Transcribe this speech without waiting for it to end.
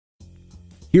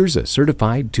Here's a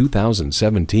certified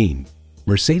 2017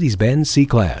 Mercedes-Benz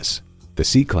C-Class. The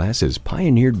C-Class has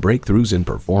pioneered breakthroughs in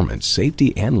performance,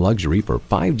 safety, and luxury for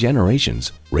 5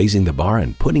 generations, raising the bar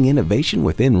and putting innovation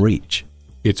within reach.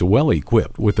 It's well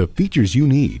equipped with the features you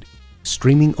need: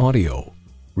 streaming audio,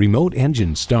 remote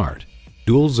engine start,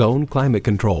 dual zone climate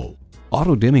control,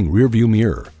 auto-dimming rearview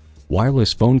mirror,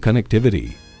 wireless phone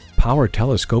connectivity, power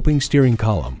telescoping steering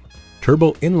column,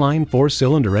 turbo inline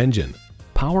 4-cylinder engine,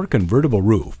 power convertible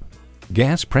roof,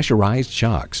 gas pressurized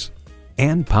shocks,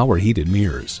 and power heated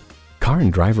mirrors. Car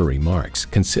and Driver remarks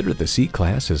consider the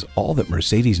C-Class as all that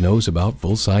Mercedes knows about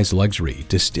full-size luxury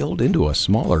distilled into a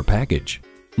smaller package.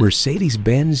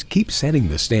 Mercedes-Benz keeps setting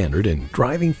the standard and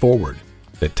driving forward.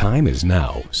 The time is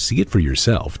now. See it for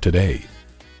yourself today.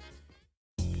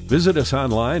 Visit us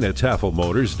online at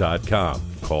tafelmotors.com.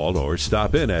 Call or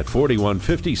stop in at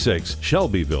 4156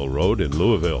 Shelbyville Road in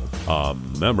Louisville. A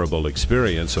memorable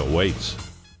experience awaits.